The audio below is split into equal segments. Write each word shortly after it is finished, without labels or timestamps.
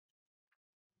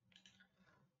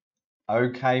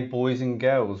Okay, boys and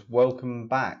girls, welcome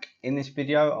back. In this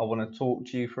video, I want to talk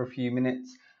to you for a few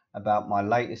minutes about my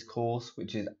latest course,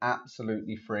 which is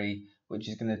absolutely free, which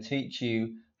is going to teach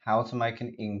you how to make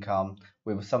an income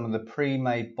with some of the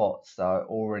pre-made bots that I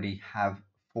already have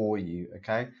for you,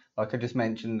 okay? Like I just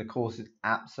mentioned, the course is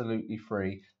absolutely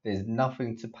free. There's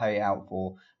nothing to pay out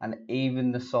for, and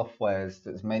even the softwares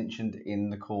that's mentioned in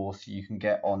the course you can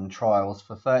get on trials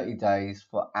for 30 days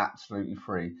for absolutely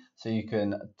free. So you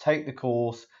can take the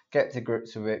course, get to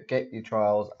grips with it, get your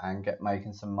trials, and get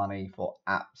making some money for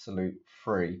absolute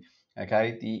free.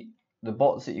 Okay, the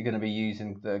bots that you're going to be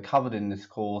using that are covered in this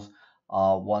course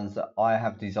are ones that I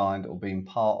have designed or been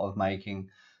part of making.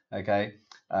 Okay,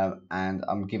 and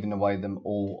I'm giving away them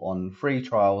all on free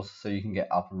trials so you can get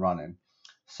up and running.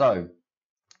 So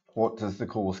what does the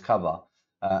course cover,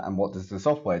 and what does the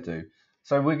software do?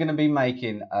 So we're going to be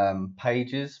making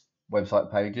pages,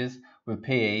 website pages with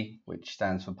PE, which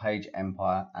stands for Page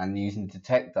Empire, and using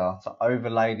Detector to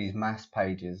overlay these mass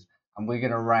pages. And we're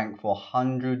going to rank for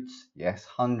hundreds, yes,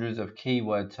 hundreds of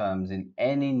keyword terms in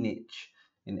any niche,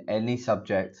 in any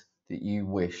subject that you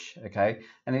wish, okay?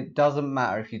 And it doesn't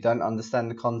matter if you don't understand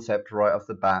the concept right off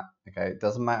the bat, okay? It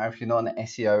doesn't matter if you're not an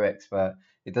SEO expert.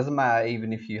 It doesn't matter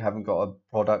even if you haven't got a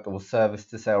product or service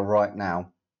to sell right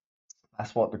now.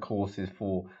 That's what the course is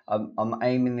for. I'm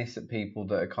aiming this at people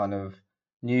that are kind of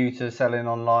new to selling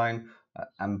online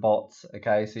and bots,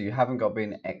 okay? So you haven't got to be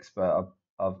an expert.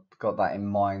 I've got that in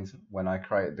mind when I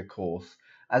created the course.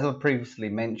 As I've previously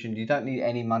mentioned, you don't need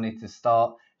any money to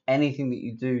start. Anything that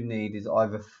you do need is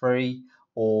either free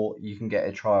or you can get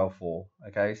a trial for,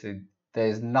 okay? So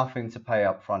there's nothing to pay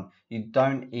up front. You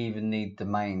don't even need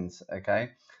domains, okay?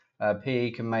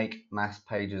 PE can make mass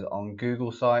pages on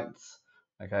Google sites,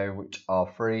 okay, which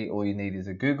are free. All you need is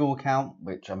a Google account,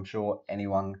 which I'm sure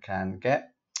anyone can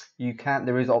get.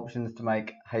 There is options to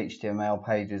make HTML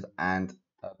pages and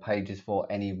pages for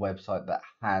any website that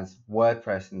has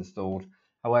WordPress installed.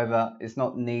 However, it's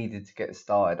not needed to get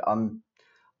started.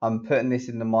 I'm putting this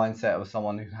in the mindset of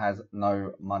someone who has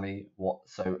no money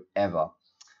whatsoever.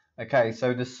 Okay,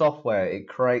 so the software, it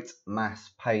creates mass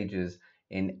pages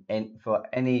for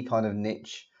any kind of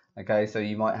niche. Okay, so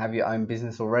you might have your own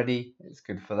business already. It's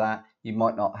good for that. You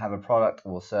might not have a product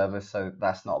or service, so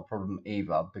that's not a problem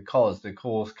either, because the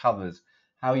course covers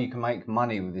how you can make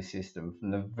money with this system from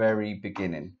the very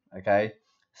beginning. Okay,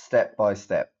 step by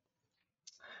step.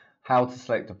 How to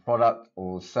select a product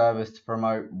or service to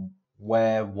promote,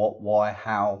 where, what, why,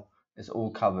 how. It's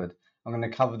all covered. I'm going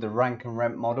to cover the rank and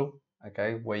rent model,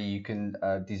 okay, where you can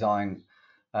design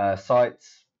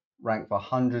sites, rank for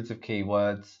hundreds of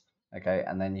keywords, okay,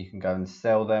 and then you can go and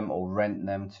sell them or rent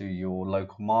them to your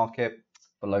local market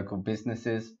for local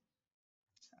businesses.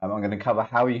 I'm going to cover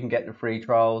how you can get the free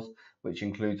trials, which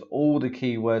includes all the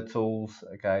keyword tools,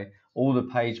 okay, all the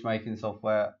page making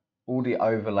software, all the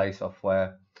overlay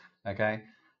software, okay.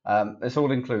 It's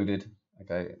all included,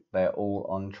 okay. They're all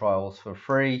on trials for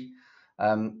free.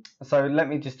 So let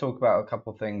me just talk about a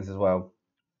couple of things as well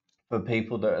for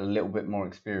people that are a little bit more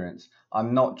experienced.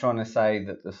 I'm not trying to say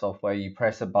that the software, you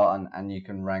press a button and you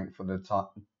can rank for the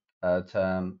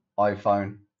term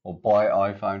iPhone or buy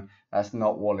iPhone. That's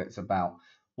not what it's about.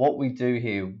 What we do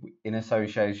here in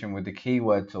association with the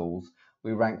keyword tools,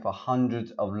 we rank for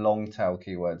hundreds of long tail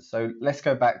keywords. So let's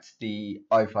go back to the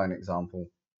iPhone example.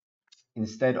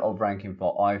 Instead of ranking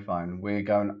for iPhone, we're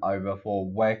going over for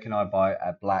where can I buy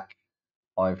a black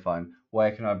iPhone?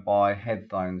 Where can I buy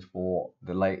headphones for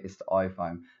the latest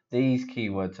iPhone? These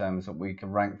keyword terms that we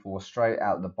can rank for straight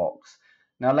out the box.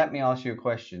 Now let me ask you a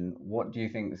question. What do you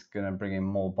think is going to bring in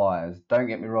more buyers? Don't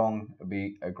get me wrong, it would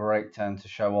be a great term to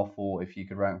show off for if you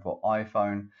could rank for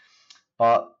iPhone,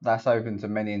 but that's open to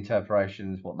many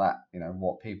interpretations,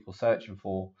 what people are searching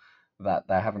for, that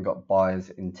they haven't got buyer's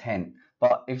intent.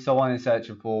 But if someone is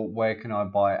searching for where can I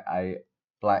buy a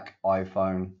black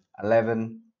iPhone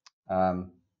 11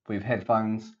 with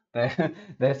headphones,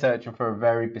 they're searching for a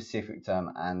very specific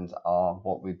term and are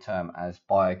what we term as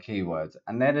buyer keywords,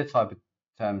 and they're the type of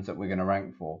terms that we're going to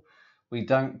rank for. We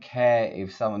don't care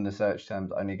if some of the search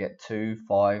terms only get 2,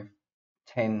 5,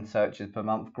 10 searches per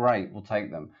month. Great, we'll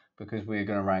take them, because we're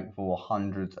going to rank for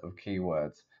hundreds of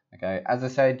keywords. Okay, as I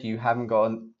said, you haven't got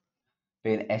to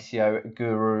be an SEO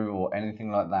guru or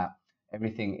anything like that.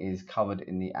 Everything is covered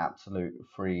in the absolute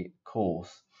free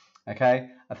course. Okay,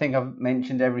 I think I've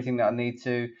mentioned everything that I need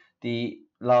to. The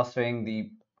last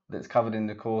thing that's covered in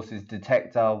the course is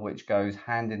Detector, which goes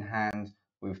hand in hand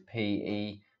with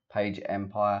PE, Page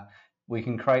Empire. We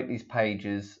can create these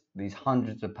pages, these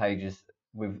hundreds of pages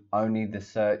with only the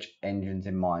search engines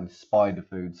in mind, spider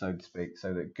food, so to speak,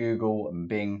 so that Google and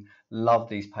Bing love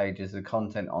these pages, the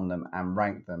content on them, and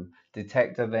rank them.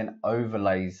 Detector then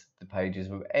overlays the pages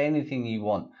with anything you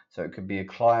want. So it could be a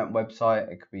client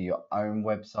website, it could be your own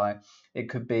website, it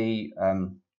could be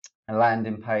a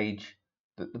landing page.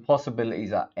 The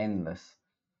possibilities are endless.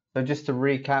 So just to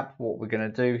recap what we're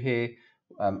going to do here,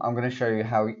 I'm going to show you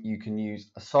how you can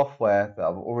use a software that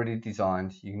I've already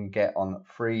designed. You can get on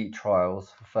free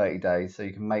trials for 30 days, so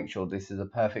you can make sure this is a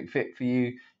perfect fit for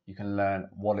you. You can learn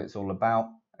what it's all about.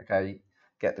 Okay,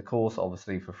 get the course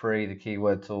obviously for free, the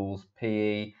keyword tools,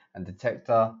 PE and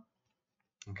detector.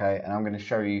 Okay, and I'm going to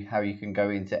show you how you can go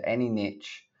into any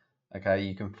niche. Okay,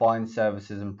 you can find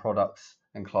services and products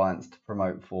and clients to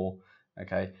promote for.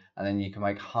 Okay, and then you can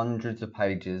make hundreds of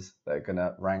pages that are going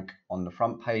to rank on the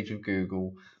front page of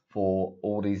Google for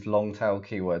all these long tail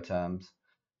keyword terms.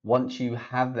 Once you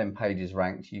have them pages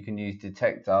ranked, you can use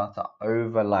detector to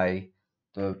overlay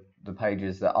the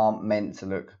pages that aren't meant to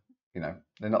look,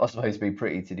 they're not supposed to be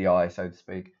pretty to the eye, so to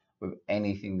speak, with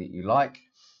anything that you like.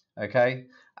 Okay,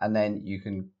 and then you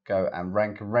can go and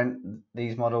rank and rent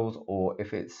these models, or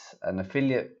if it's an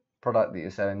affiliate product that you're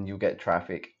selling, you'll get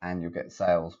traffic and you'll get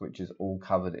sales, which is all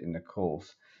covered in the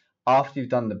course. After you've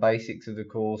done the basics of the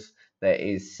course, there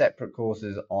is separate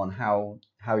courses on how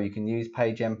you can use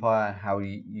Page Empire, how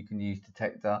you can use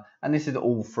Detector, and this is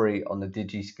all free on the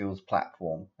DigiSkills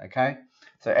platform. Okay,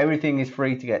 so everything is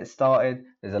free to get started.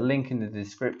 There's a link in the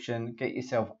description. Get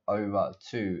yourself over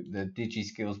to the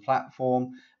DigiSkills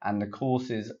platform, and the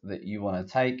courses that you want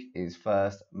to take is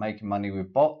first making money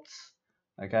with bots.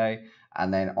 Okay,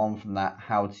 and then on from that,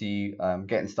 how to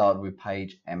getting started with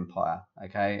Page Empire.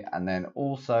 Okay, and then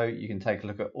also you can take a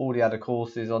look at all the other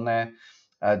courses on there.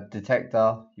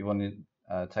 Detector, you want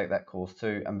to take that course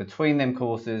too, and between them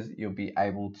courses you'll be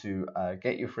able to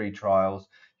get your free trials.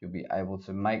 You'll be able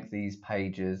to make these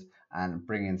pages and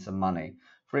bring in some money.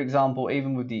 For example,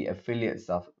 even with the affiliate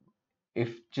stuff,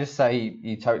 if just say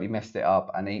you totally messed it up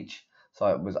and each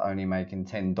site was only making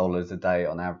 $10 a day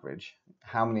on average,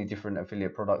 how many different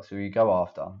affiliate products will you go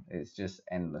after? It's just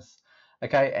endless.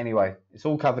 Okay, anyway, it's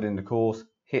all covered in the course.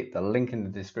 Hit the link in the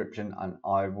description and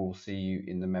I will see you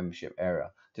in the membership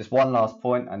area. Just one last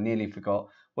point, I nearly forgot.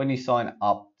 When you sign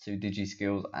up to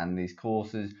DigiSkills and these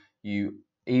courses,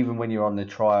 even when you're on the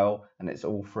trial and it's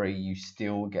all free, you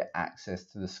still get access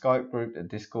to the Skype group, the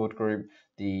Discord group,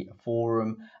 the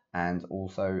forum, and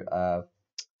also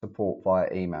support via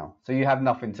email. So you have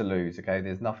nothing to lose. Okay,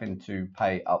 there's nothing to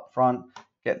pay up front.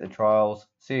 Get the trials,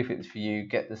 see if it's for you,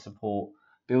 get the support,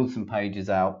 build some pages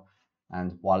out,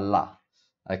 and voila.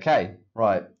 Okay,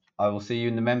 right, I will see you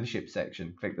in the membership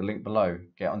section. Click the link below,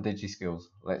 get on DigiSkills,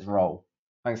 let's roll.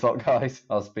 Thanks a lot, guys.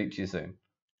 I'll speak to you soon.